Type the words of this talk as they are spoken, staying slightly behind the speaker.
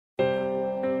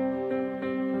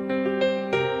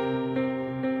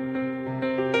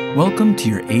Welcome to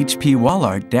your HP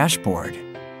WallArt dashboard.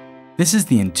 This is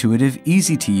the intuitive,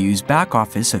 easy-to-use back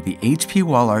office of the HP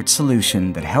WallArt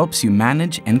solution that helps you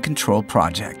manage and control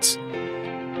projects.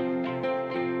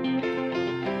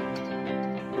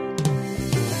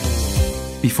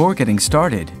 Before getting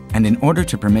started, and in order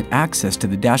to permit access to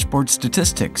the dashboard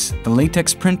statistics, the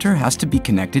latex printer has to be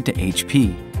connected to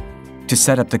HP. To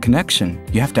set up the connection,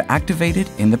 you have to activate it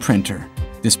in the printer.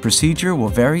 This procedure will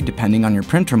vary depending on your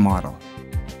printer model.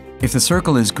 If the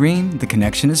circle is green, the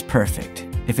connection is perfect.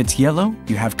 If it's yellow,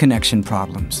 you have connection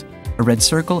problems. A red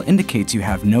circle indicates you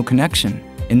have no connection.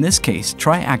 In this case,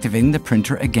 try activating the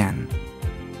printer again.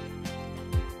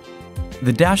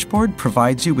 The dashboard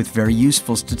provides you with very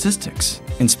useful statistics.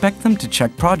 Inspect them to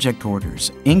check project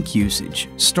orders, ink usage,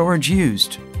 storage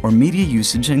used, or media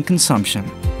usage and consumption.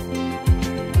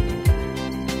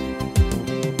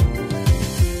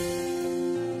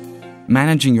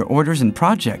 Managing your orders and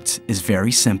projects is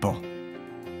very simple.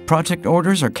 Project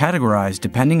orders are categorized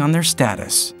depending on their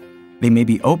status. They may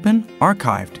be open,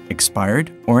 archived,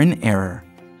 expired, or in error.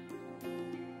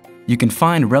 You can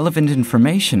find relevant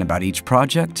information about each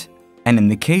project, and in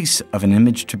the case of an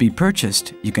image to be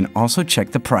purchased, you can also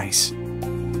check the price.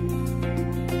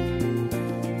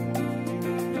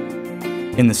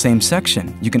 In the same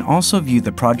section, you can also view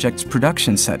the project's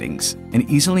production settings and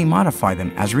easily modify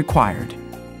them as required.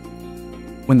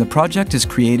 When the project is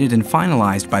created and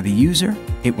finalized by the user,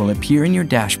 it will appear in your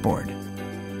dashboard.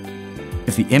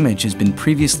 If the image has been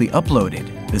previously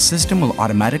uploaded, the system will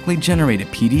automatically generate a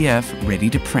PDF ready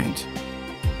to print.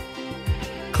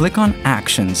 Click on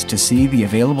Actions to see the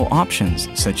available options,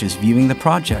 such as viewing the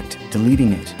project,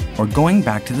 deleting it, or going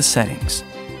back to the settings.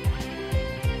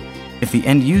 If the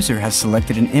end user has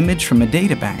selected an image from a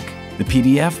databank, the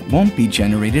PDF won't be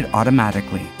generated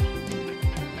automatically.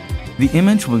 The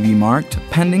image will be marked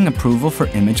pending approval for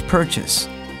image purchase.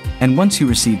 And once you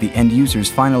receive the end user's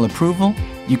final approval,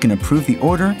 you can approve the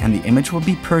order and the image will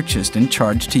be purchased and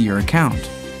charged to your account.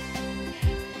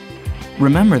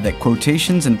 Remember that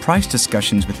quotations and price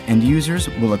discussions with end users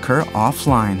will occur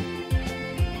offline.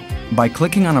 By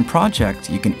clicking on a project,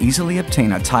 you can easily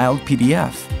obtain a tiled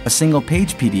PDF, a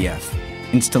single-page PDF,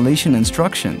 installation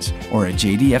instructions, or a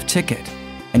JDF ticket,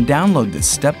 and download the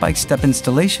step-by-step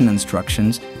installation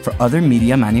instructions for other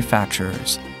media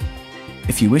manufacturers.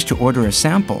 If you wish to order a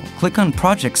sample, click on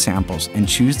Project Samples and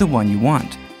choose the one you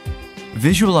want.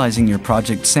 Visualizing your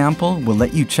project sample will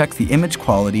let you check the image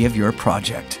quality of your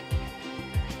project.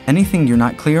 Anything you're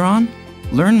not clear on?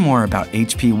 Learn more about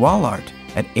HP WallArt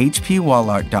at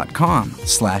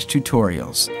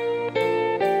hpwallart.com/tutorials.